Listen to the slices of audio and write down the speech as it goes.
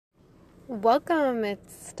Welcome.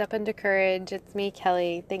 It's Step Into Courage. It's me,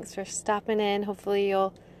 Kelly. Thanks for stopping in. Hopefully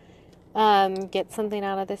you'll get something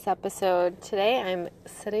out of this episode. Today I'm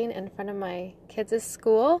sitting in front of my kids'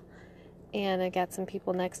 school and I got some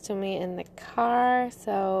people next to me in the car,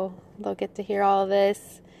 so they'll get to hear all of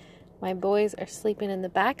this. My boys are sleeping in the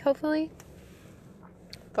back, hopefully,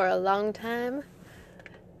 for a long time.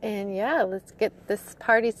 And yeah, let's get this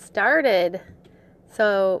party started.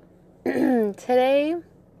 So today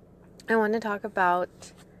I want to talk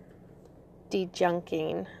about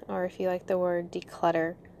dejunking, or if you like the word,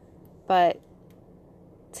 declutter. But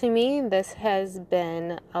to me, this has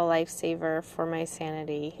been a lifesaver for my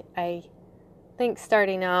sanity. I think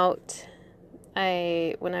starting out,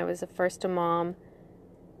 when I was first a mom,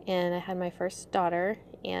 and I had my first daughter,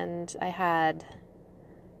 and I had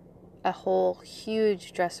a whole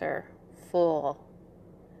huge dresser full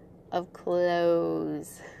of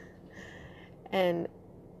clothes. And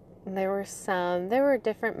there were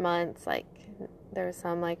different months, like there were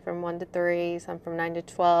some like from 1 to 3, some from 9 to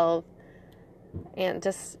 12, and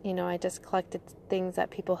just, I just collected things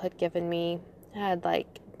that people had given me. I had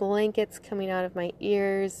like blankets coming out of my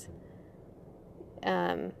ears.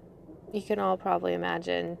 You can all probably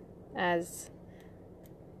imagine, as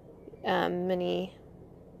many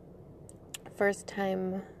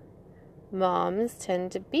first-time moms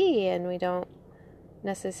tend to be, and we don't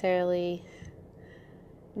necessarily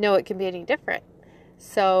know it can be any different.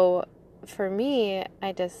 So for me,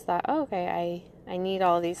 I just thought, okay, I need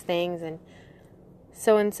all these things, and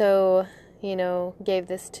so gave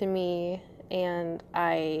this to me, and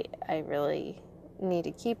I really need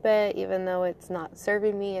to keep it, even though it's not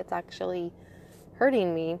serving me, it's actually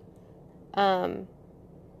hurting me.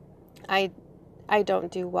 I don't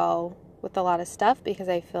do well with a lot of stuff because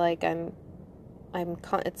I feel like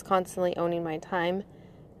it's constantly owning my time,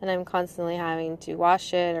 and I'm constantly having to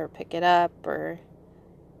wash it or pick it up or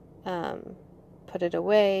put it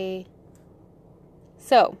away.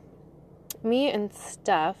 So, me and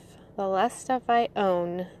stuff, the less stuff I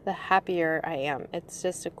own, the happier I am. It's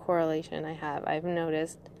just a correlation I've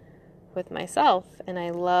noticed with myself, and I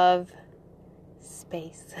love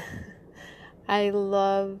space. I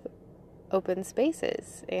love open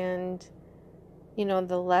spaces, and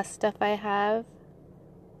the less stuff I have,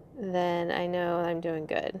 then I know I'm doing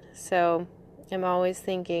good. So I'm always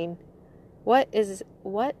thinking, what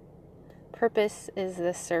purpose is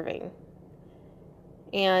this serving?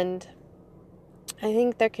 And I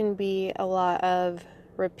think there can be a lot of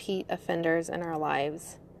repeat offenders in our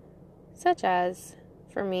lives, such as,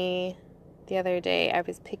 for me, the other day I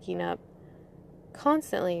was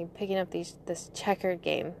constantly picking up this checkered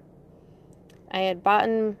game. I had bought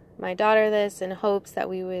my daughter this in hopes that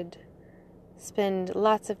we would spend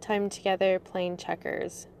lots of time together playing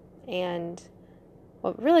checkers. And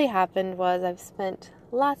what really happened was I've spent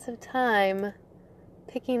lots of time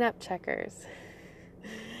picking up checkers.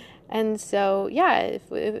 And so, yeah,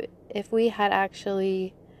 if we had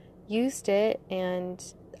actually used it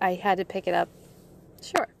and I had to pick it up,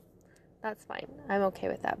 sure, that's fine. I'm okay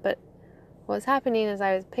with that. But what was happening is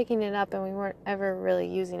I was picking it up and we weren't ever really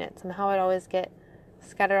using it. Somehow I'd always get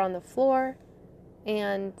scattered on the floor,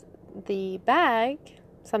 and the bag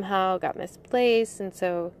somehow got misplaced, and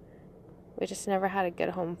so we just never had a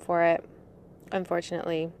good home for it,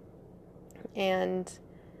 unfortunately. And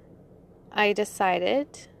I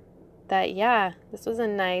decided that, this was a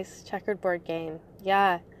nice checkerboard game.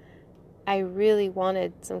 I really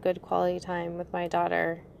wanted some good quality time with my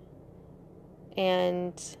daughter.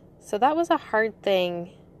 And so that was a hard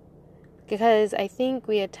thing, because I think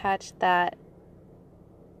we attached that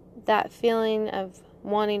feeling of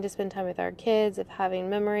wanting to spend time with our kids, of having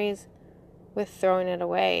memories, with throwing it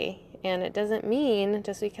away. And it doesn't mean,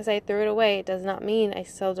 just because I threw it away, it does not mean I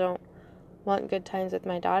still don't want good times with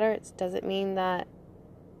my daughter. It doesn't mean that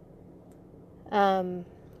I'm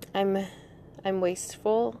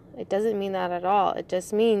wasteful. It doesn't mean that at all. It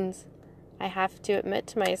just means I have to admit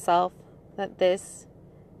to myself that this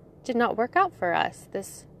did not work out for us.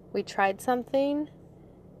 We tried something,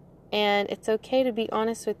 and it's okay to be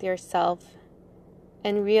honest with yourself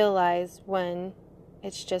and realize when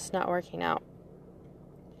it's just not working out.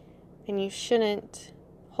 And you shouldn't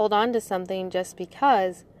hold on to something just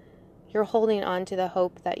because you're holding on to the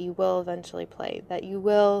hope that you will eventually play, that you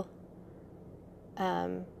will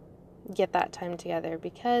get that time together,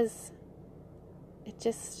 because it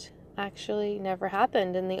just actually never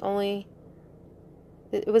happened. And it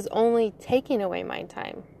was only taking away my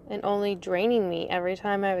time and only draining me every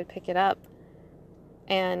time I would pick it up.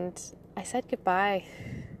 And I said goodbye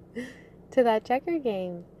to that checker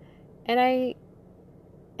game. And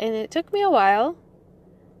it took me a while,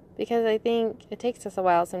 because I think it takes us a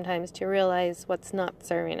while sometimes to realize what's not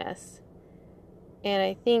serving us. And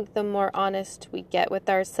I think the more honest we get with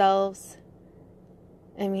ourselves,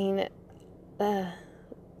 the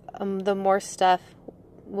more stuff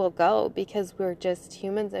will go, because we're just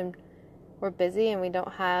humans and we're busy and we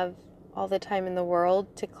don't have all the time in the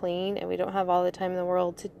world to clean, and we don't have all the time in the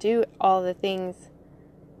world to do all the things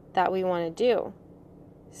that we want to do.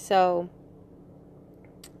 So,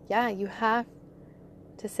 yeah, you have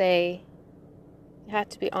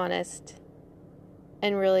to be honest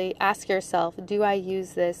and really ask yourself, do I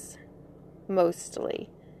use this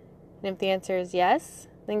mostly? And if the answer is yes,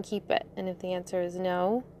 then keep it. And if the answer is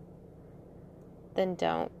no, then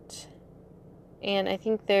don't. And I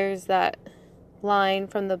think there's that line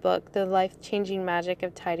from the book, The Life-Changing Magic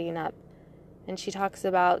of Tidying Up. And she talks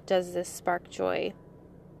about, does this spark joy?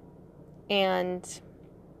 And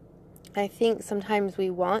I think sometimes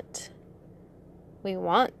we want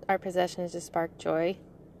our possessions to spark joy.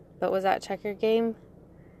 But was that checker game?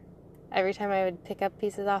 Every time I would pick up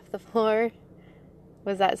pieces off the floor,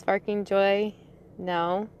 was that sparking joy?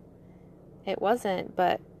 No, it wasn't.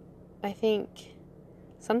 But I think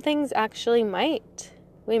some things actually might.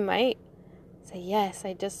 We might say, yes,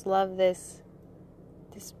 I just love this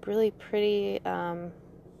really pretty, can't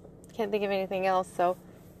think of anything else, so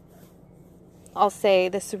I'll say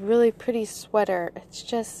this really pretty sweater. It's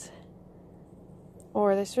just,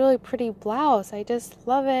 or this really pretty blouse. I just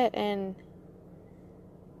love it, and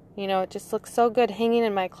it just looks so good hanging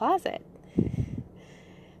in my closet.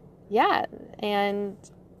 Yeah, and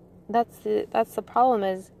that's the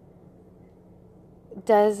problem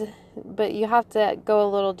but you have to go a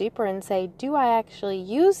little deeper and say, do I actually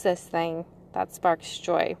use this thing that sparks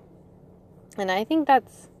joy? And I think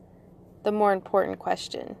that's the more important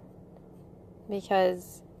question,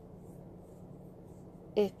 because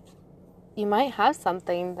if you might have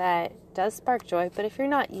something that does spark joy, but if you're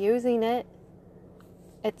not using it,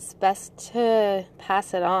 it's best to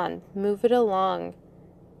pass it on, move it along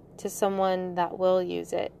to someone that will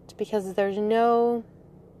use it, because there's no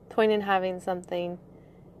point in having something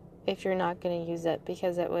if you're not going to use it,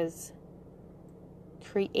 because it was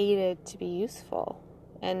created to be useful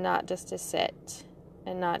and not just to sit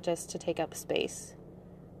and not just to take up space.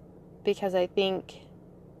 Because I think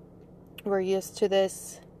we're used to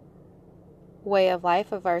this way of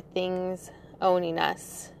life of our things owning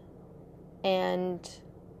us, and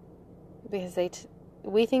because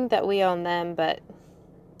we think that we own them, but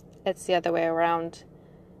it's the other way around.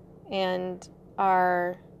 And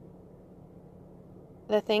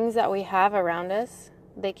the things that we have around us,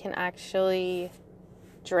 they can actually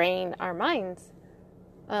drain our minds.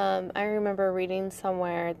 I remember reading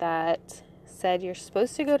somewhere that said you're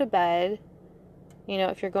supposed to go to bed,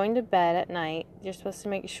 if you're going to bed at night, you're supposed to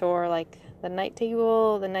make sure, like, the night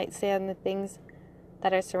table, the nightstand, the things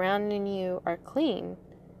that are surrounding you are clean.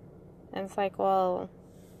 And it's like, well,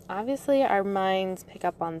 obviously our minds pick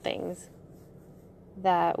up on things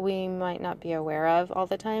that we might not be aware of all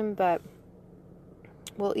the time, but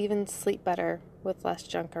we'll even sleep better with less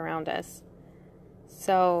junk around us.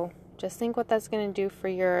 So just think what that's going to do for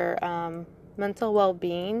your mental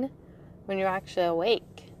well-being when you're actually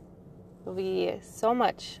awake. It'll be so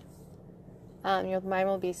much, your mind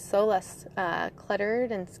will be so less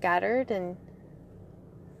cluttered and scattered. And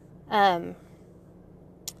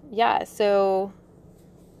so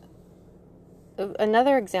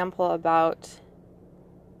another example about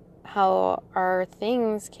how our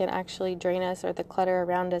things can actually drain us, or the clutter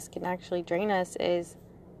around us can actually drain us, is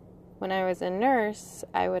when I was a nurse,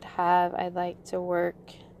 I'd like to work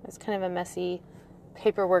as kind of a messy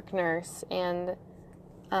paperwork nurse, and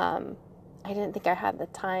I didn't think I had the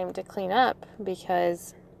time to clean up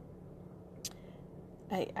because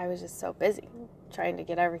I was just so busy trying to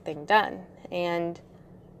get everything done. And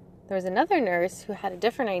there was another nurse who had a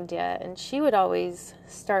different idea, and she would always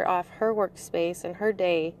start off her workspace and her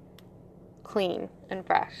day clean and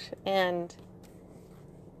fresh. And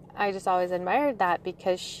I just always admired that,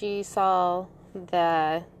 because she saw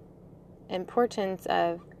the importance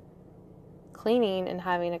of cleaning and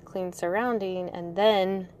having a clean surrounding, and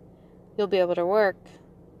then you'll be able to work,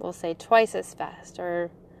 we'll say, twice as fast,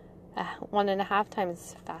 or 1.5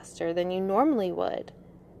 times faster than you normally would,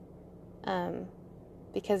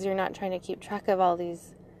 because you're not trying to keep track of all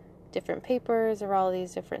these different papers or all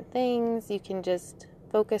these different things. You can just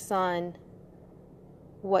focus on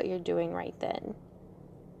what you're doing right then.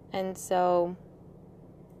 And so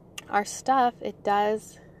our stuff, it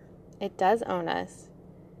does own us.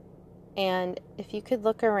 And if you could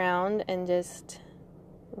look around and just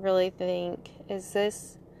really think,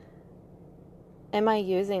 am I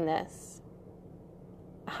using this?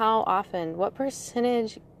 how often, what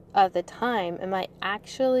percentage of the time am I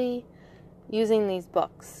actually using these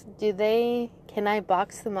books? Can I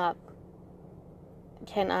box them up?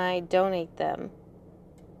 Can I donate them?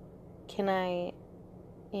 Can I,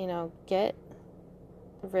 get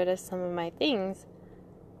rid of some of my things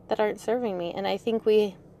that aren't serving me? And I think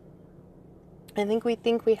we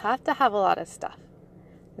think we have to have a lot of stuff,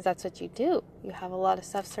 because that's what you do. You have a lot of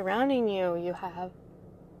stuff surrounding you. You have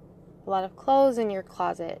a lot of clothes in your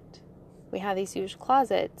closet. We have these huge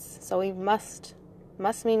closets, so we must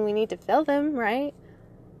mean we need to fill them, right?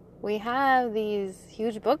 We have these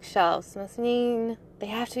huge bookshelves, must mean they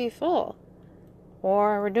have to be full,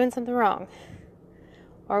 or we're doing something wrong.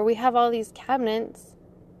 Or we have all these cabinets,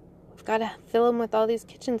 we've got to fill them with all these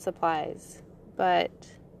kitchen supplies. But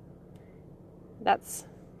that's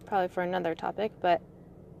probably for another topic. But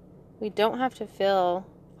we don't have to fill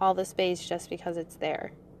all the space just because it's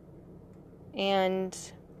there. And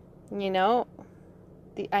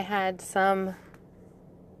I had some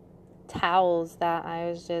towels that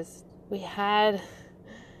we had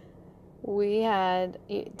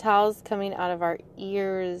towels coming out of our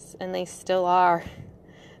ears, and they still are.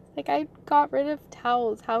 Like, I got rid of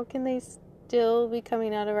towels. How can they still be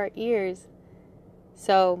coming out of our ears?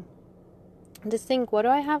 So just think, what do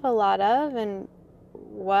I have a lot of, and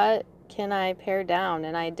what can I pare down?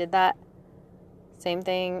 And I did that same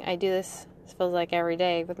thing. I do this, it feels like every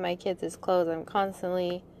day with my kids' clothes. I'm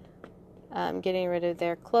constantly getting rid of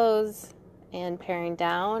their clothes and paring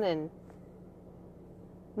down, and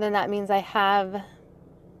then that means I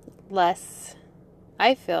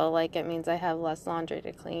feel like it means I have less laundry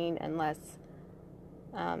to clean, and less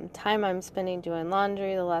time I'm spending doing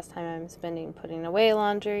laundry, the less time I'm spending putting away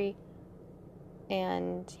laundry.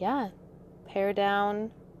 And pare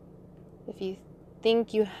down. If you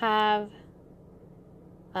think you have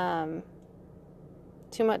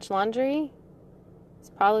too much laundry, it's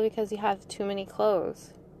probably because you have too many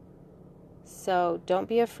clothes. So don't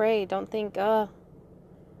be afraid. Don't think, I'm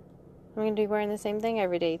going to be wearing the same thing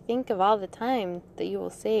every day. Think of all the time that you will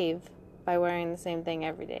save by wearing the same thing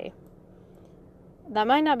every day. That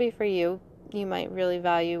might not be for you. You might really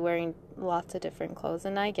value wearing lots of different clothes,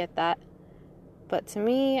 and I get that. But to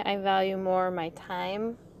me, I value more my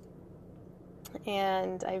time,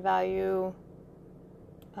 and I value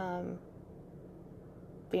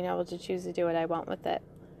being able to choose to do what I want with it.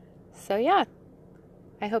 So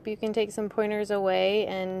I hope you can take some pointers away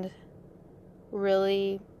and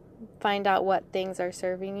really find out what things are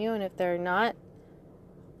serving you, and if they're not,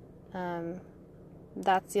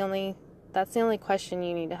 that's the only question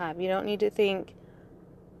you need to have. You don't need to think,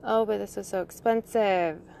 oh, but this was so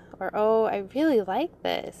expensive, or oh, I really like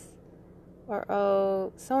this, or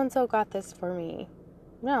oh, so-and-so got this for me.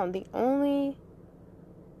 No, the only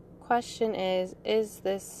question is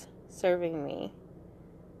this serving me?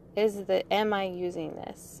 Am I using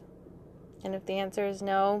this? And if the answer is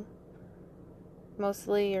no,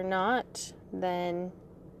 mostly you're not, then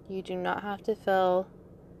you do not have to feel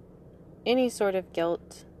any sort of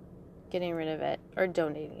guilt getting rid of it or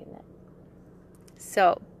donating it.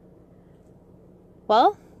 So,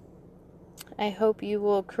 well, I hope you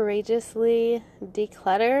will courageously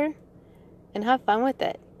declutter and have fun with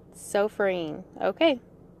it. It's so freeing. Okay,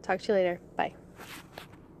 talk to you later. Bye.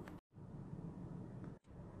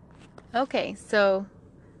 Okay, so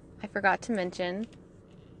I forgot to mention,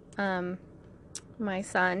 my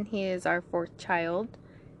son, he is our 4th child,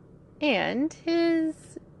 and he has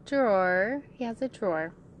a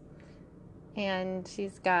drawer, and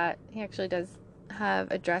he actually does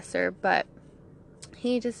have a dresser, but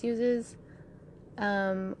he just uses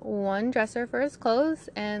one dresser for his clothes,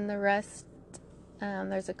 and the rest,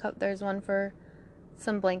 there's one for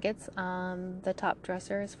some blankets. The top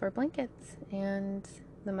dresser is for blankets, and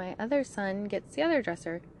then my other son gets the other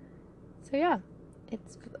dresser. So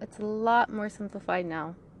it's a lot more simplified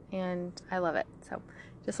now, and I love it. So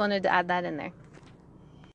just wanted to add that in there.